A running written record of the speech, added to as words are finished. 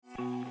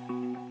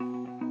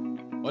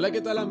Hola,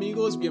 ¿qué tal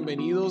amigos?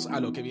 Bienvenidos a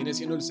lo que viene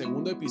siendo el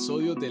segundo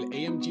episodio del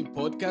AMG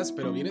Podcast,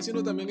 pero viene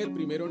siendo también el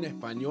primero en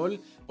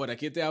español. Por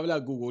aquí te habla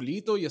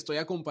Googleito y estoy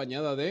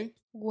acompañada de...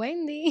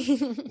 Wendy.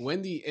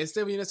 Wendy,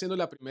 este viene siendo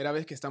la primera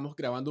vez que estamos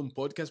grabando un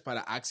podcast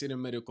para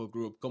Accident Medical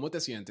Group. ¿Cómo te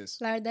sientes?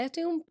 La verdad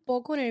estoy un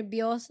poco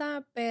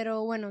nerviosa,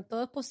 pero bueno,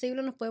 todo es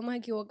posible, nos podemos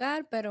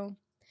equivocar, pero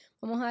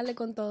vamos a darle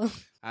con todo.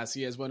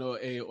 Así es, bueno,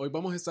 hoy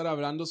vamos a estar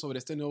hablando sobre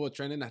este nuevo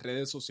trend en las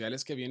redes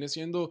sociales que viene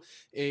siendo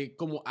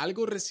como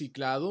algo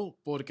reciclado,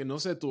 porque no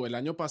sé tú, el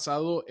año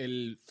pasado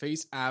el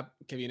Face App,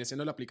 que viene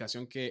siendo la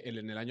aplicación que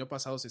en el año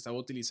pasado se estaba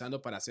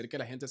utilizando para hacer que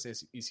la gente se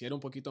hiciera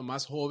un poquito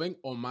más joven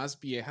o más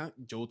vieja,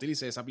 yo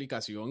utilicé esa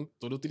aplicación,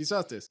 ¿tú lo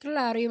utilizaste?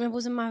 Claro, yo me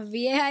puse más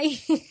vieja y...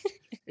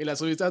 ¿Y la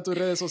subiste a tus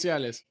redes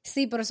sociales?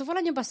 Sí, pero eso fue el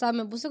año pasado,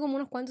 me puse como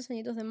unos cuantos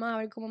añitos de más a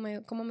ver cómo me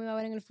va a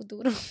ver en el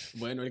futuro.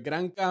 Bueno, el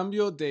gran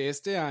cambio de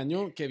este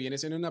año que viene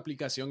siendo una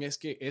aplicación es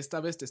que esta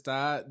vez te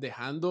está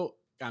dejando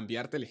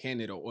cambiarte el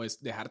género o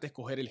es dejarte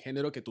escoger el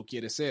género que tú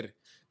quieres ser.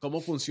 ¿Cómo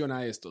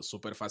funciona esto?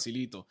 Súper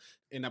facilito.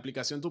 En la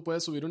aplicación tú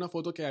puedes subir una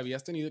foto que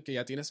habías tenido, que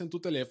ya tienes en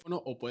tu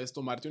teléfono, o puedes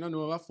tomarte una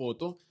nueva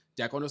foto.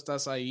 Ya cuando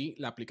estás ahí,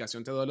 la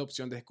aplicación te da la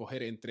opción de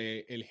escoger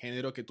entre el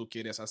género que tú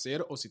quieres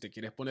hacer o si te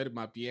quieres poner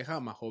más vieja,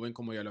 más joven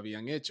como ya lo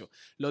habían hecho.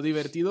 Lo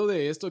divertido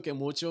de esto es que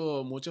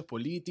muchos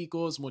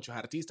políticos, muchos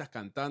artistas,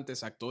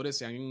 cantantes, actores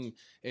se han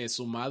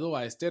sumado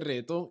a este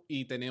reto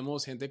y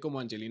tenemos gente como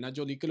Angelina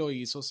Jolie que lo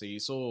hizo, se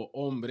hizo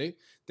hombre.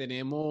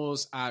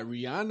 Tenemos a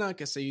Rihanna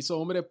que se hizo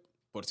hombre.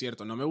 Por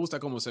cierto, no me gusta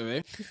cómo se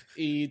ve.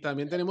 Y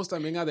también tenemos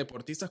a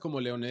deportistas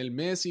como Lionel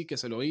Messi que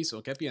se lo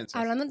hizo. ¿Qué piensas?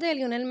 Hablando de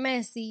Lionel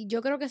Messi,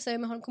 yo creo que se ve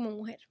mejor como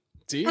mujer.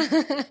 ¿Sí?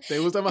 ¿Te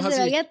gusta más así?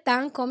 Se veía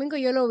tan cómico,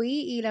 yo lo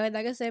vi y la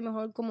verdad que se ve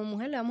mejor como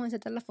mujer. Le vamos a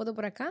insertar la foto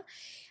por acá.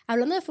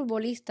 Hablando de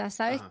futbolistas,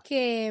 ¿sabes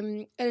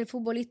que el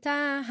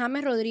futbolista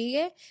James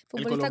Rodríguez,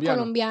 futbolista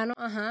colombiano,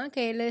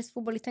 que él es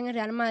futbolista en el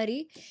Real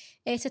Madrid,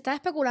 se estaba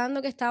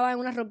especulando que estaba en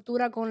una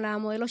ruptura con la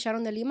modelo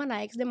Sharon de Lima,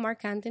 la ex de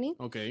Marc Anthony.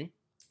 Ok.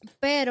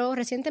 Pero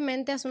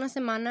recientemente, hace una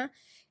semana,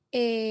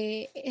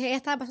 ella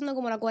estaba pasando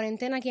como la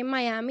cuarentena aquí en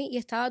Miami y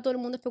estaba todo el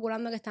mundo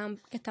especulando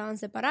que estaban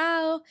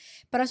separados.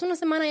 Pero hace una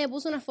semana ella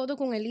puso una foto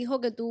con el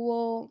hijo que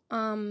tuvo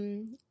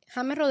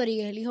James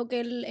Rodríguez, el hijo que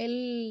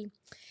él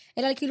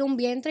alquiló un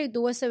vientre y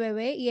tuvo ese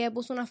bebé, y ella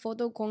puso una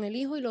foto con el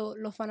hijo y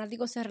los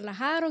fanáticos se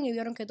relajaron y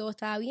vieron que todo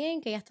estaba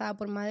bien, que ella estaba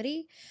por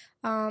Madrid.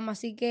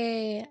 Así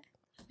que...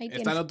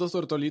 Están los dos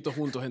tortolitos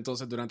juntos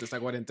entonces durante esta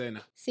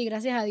cuarentena. Sí,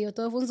 gracias a Dios,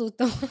 todo fue un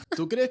susto.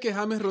 ¿Tú crees que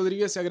James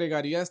Rodríguez se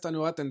agregaría a esta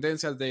nueva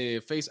tendencia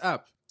de Face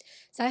App?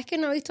 Sabes que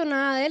no he visto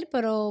nada de él,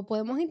 pero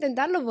podemos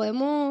intentarlo,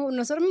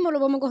 nosotros mismos lo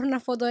podemos coger una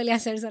foto de él y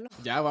hacérselo.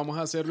 Ya, vamos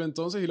a hacerlo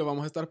entonces y lo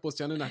vamos a estar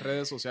posteando en las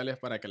redes sociales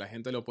para que la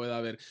gente lo pueda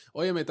ver.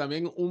 Óyeme,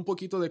 también un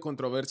poquito de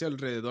controversia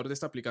alrededor de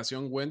esta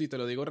aplicación, Wendy, te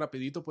lo digo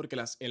rapidito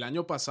porque el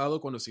año pasado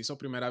cuando se hizo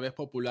primera vez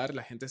popular,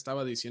 la gente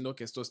estaba diciendo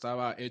que esto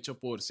estaba hecho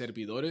por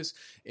servidores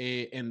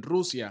en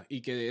Rusia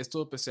y que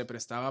esto pues, se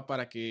prestaba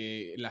para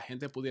que la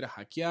gente pudiera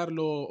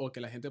hackearlo o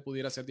que la gente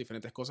pudiera hacer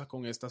diferentes cosas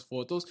con estas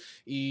fotos,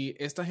 y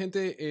esta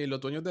gente, los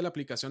dueños de la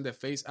aplicación de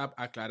Face App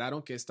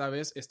aclararon que esta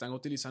vez están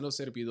utilizando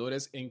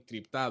servidores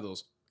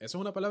encriptados. ¿Eso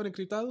es una palabra,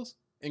 encriptados?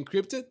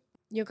 ¿Encrypted?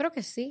 Yo creo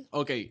que sí.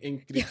 Ok,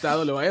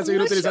 encriptado, lo voy a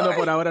seguir utilizando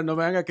por ahora, no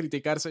me van a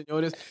criticar,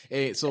 señores.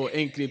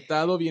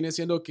 Encriptado viene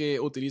siendo que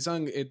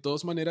utilizan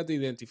dos maneras de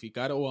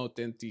identificar o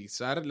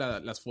autentizar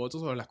las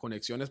fotos o las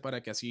conexiones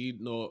para que así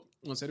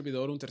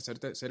un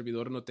tercer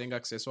servidor no tenga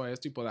acceso a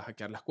esto y pueda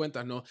hackear las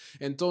cuentas, ¿no?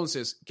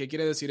 Entonces, ¿qué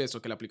quiere decir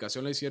eso? Que la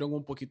aplicación la hicieron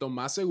un poquito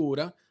más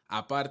segura.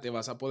 Aparte,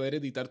 vas a poder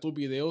editar tus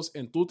videos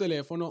en tu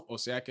teléfono, o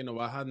sea que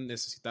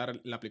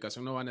la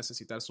aplicación no va a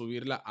necesitar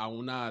subirla a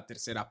una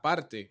tercera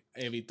parte,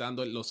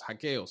 evitando los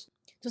hackeos.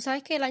 Tú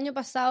sabes que el año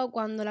pasado,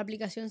 cuando la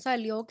aplicación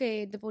salió,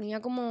 que te ponía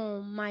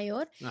como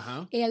mayor,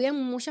 había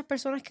muchas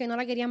personas que no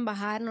la querían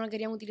bajar, no la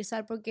querían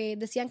utilizar porque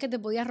decían que te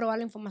podías robar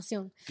la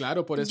información.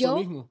 Claro, por eso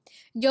mismo.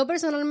 Yo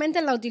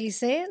personalmente la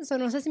utilicé,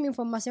 no sé si mi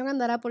información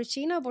andará por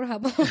China o por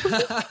Japón.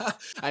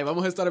 Ahí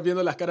vamos a estar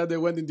viendo las caras de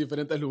Wendy en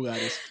diferentes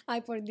lugares. Ay,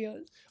 por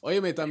Dios.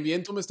 Óyeme,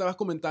 también tú me estabas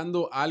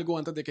comentando algo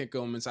antes de que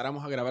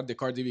comenzáramos a grabar de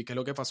Cardi B. ¿Qué es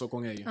lo que pasó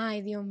con ella?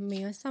 Ay, Dios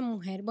mío, esa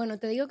mujer. Bueno,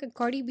 te digo que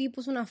Cardi B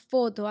puso una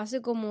foto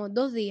hace como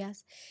 2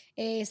 días.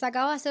 Se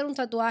acaba de hacer un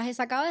tatuaje,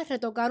 se acaba de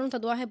retocar un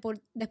tatuaje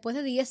después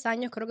de 10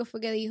 años, creo que fue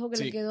que dijo que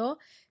le quedó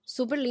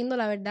súper lindo,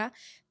 la verdad.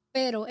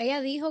 Pero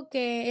ella dijo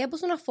que ella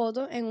puso una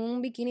foto en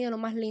un bikini de lo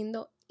más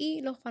lindo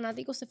y los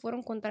fanáticos se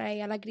fueron contra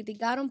ella. La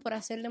criticaron por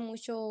hacerle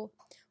mucho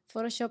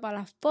Photoshop a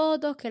las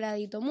fotos, que la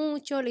editó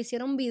mucho, le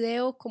hicieron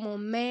videos como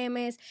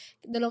memes,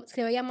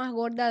 se veía más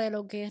gorda de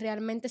lo que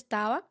realmente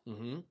estaba.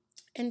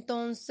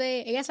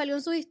 Entonces, ella salió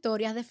en sus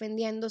historias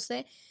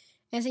defendiéndose,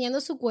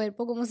 enseñando su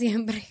cuerpo como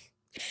siempre.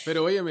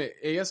 Pero óyeme,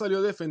 ella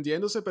salió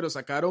defendiéndose, pero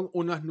sacaron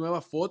unas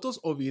nuevas fotos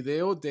o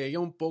videos de ella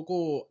un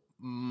poco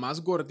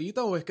más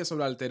gordita, ¿o es que se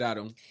lo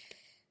alteraron?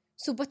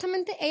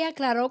 Supuestamente ella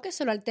aclaró que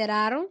se lo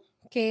alteraron,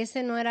 que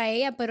ese no era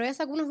ella, pero ella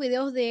sacó unos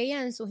videos de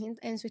ella en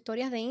sus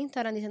historias de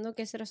Instagram diciendo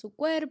que ese era su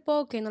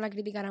cuerpo, que no la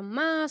criticaran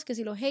más, que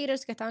si los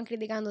haters que estaban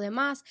criticando de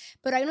más,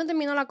 pero ahí no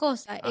terminó la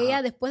cosa. Ajá.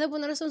 Ella, después de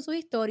poner eso en sus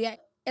historias,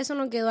 eso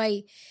no quedó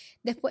ahí.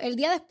 Después, el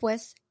día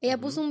después, ella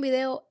puso un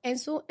video en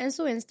su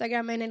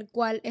Instagram en el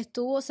cual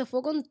se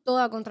fue con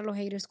toda contra los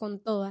haters, con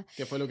toda.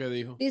 ¿Qué fue lo que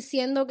dijo?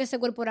 Diciendo que ese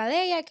cuerpo era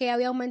de ella, que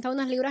había aumentado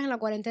unas libras en la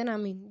cuarentena. A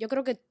mí, yo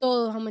creo que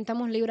todos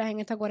aumentamos libras en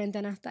esta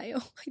cuarentena, hasta yo.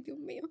 Ay, Dios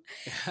mío.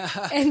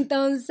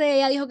 Entonces,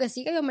 ella dijo que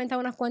sí, que había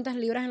aumentado unas cuantas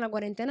libras en la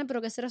cuarentena,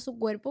 pero que ese era su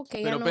cuerpo, que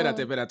ella Pero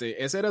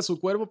espérate, ese era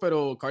su cuerpo,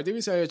 pero Cardi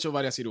B se ha hecho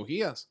varias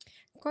cirugías.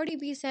 Cardi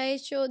B se ha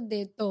hecho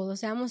de todo,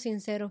 seamos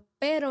sinceros,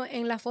 pero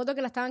en la foto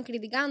que la estaban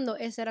criticando,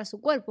 ese era su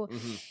cuerpo.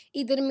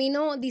 Y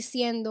terminó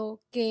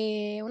diciendo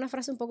que, una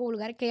frase un poco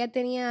vulgar, que ella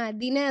tenía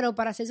dinero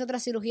para hacerse otra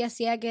cirugía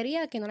si ella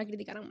quería, que no la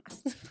criticaran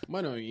más.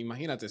 Bueno,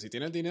 imagínate, si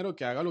tiene el dinero,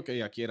 que haga lo que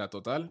ella quiera,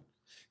 total.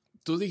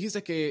 Tú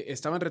dijiste que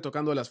estaban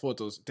retocando las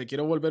fotos. Te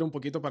quiero volver un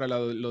poquito para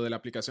lo de la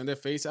aplicación de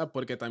FaceApp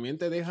porque también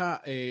te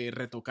deja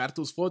retocar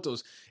tus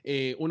fotos.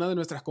 Una de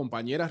nuestras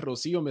compañeras,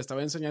 Rocío, me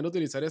estaba enseñando a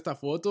utilizar esta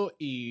foto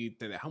y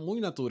te deja muy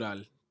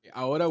natural.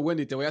 Ahora,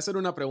 Wendy, te voy a hacer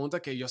una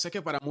pregunta que yo sé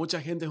que para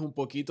mucha gente es un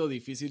poquito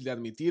difícil de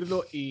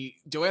admitirlo y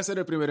yo voy a ser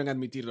el primero en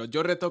admitirlo.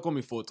 Yo retoco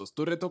mis fotos.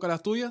 ¿Tú retocas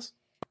las tuyas?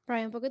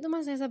 Brian, ¿por qué tú me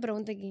haces esa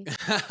pregunta aquí?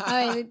 A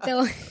ver, te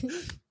voy...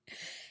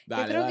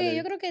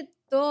 Yo creo que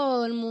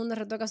todo el mundo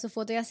retoca su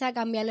foto, ya sea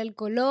cambiarle el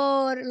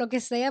color, lo que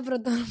sea,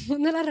 pero todo el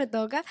mundo la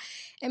retoca.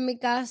 En mi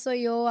caso,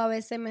 yo a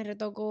veces me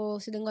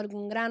retoco si tengo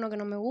algún grano que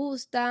no me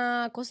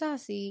gusta,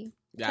 cosas así.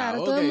 Ya,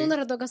 claro, todo el mundo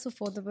retoca su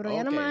foto, pero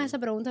ya no me hagas esa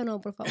pregunta, no,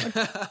 por favor.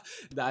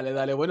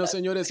 Dale. Bueno,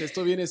 señores,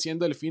 esto viene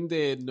siendo el fin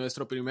de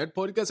nuestro primer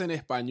podcast en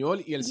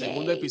español y el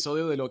segundo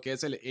episodio de lo que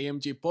es el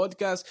AMG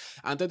Podcast.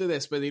 Antes de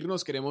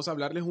despedirnos, queremos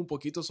hablarles un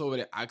poquito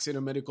sobre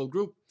Accident Medical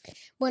Group.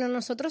 Bueno,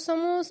 nosotros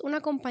somos una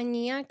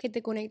compañía que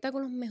te conecta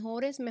con los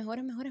mejores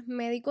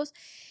médicos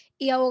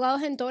y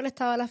abogados en todo el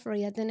estado de la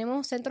Florida.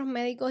 Tenemos centros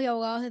médicos y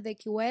abogados desde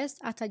Key West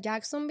hasta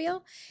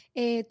Jacksonville,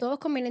 todos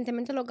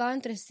convenientemente locados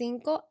entre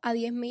 5 a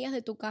 10 millas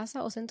de tu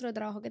casa o centro de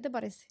trabajo. ¿Qué te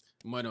parece?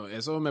 Bueno,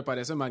 eso me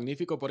parece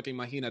magnífico porque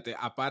imagínate,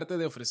 aparte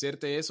de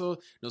ofrecerte eso,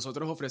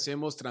 nosotros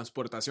ofrecemos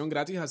transportación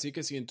gratis, así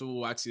que si en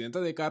tu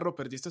accidente de carro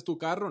perdiste tu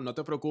carro, no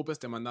te preocupes,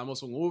 te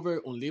mandamos un Uber,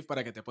 un Lyft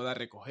para que te pueda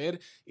recoger.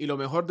 Y lo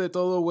mejor de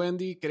todo,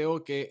 Wendy,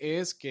 creo que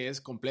es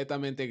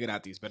completamente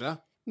gratis,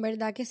 ¿verdad?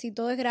 ¿Verdad que sí?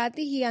 Todo es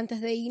gratis y antes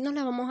de irnos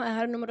les vamos a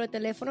dejar un número de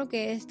teléfono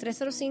que es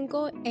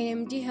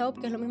 305-AMG Help,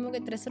 que es lo mismo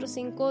que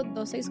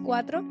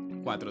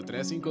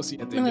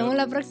 305-264-4357. Nos vemos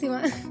la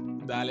próxima.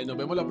 Dale, nos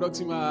vemos la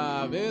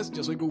próxima vez.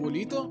 Yo soy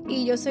Gugulito.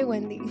 Y yo soy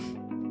Wendy.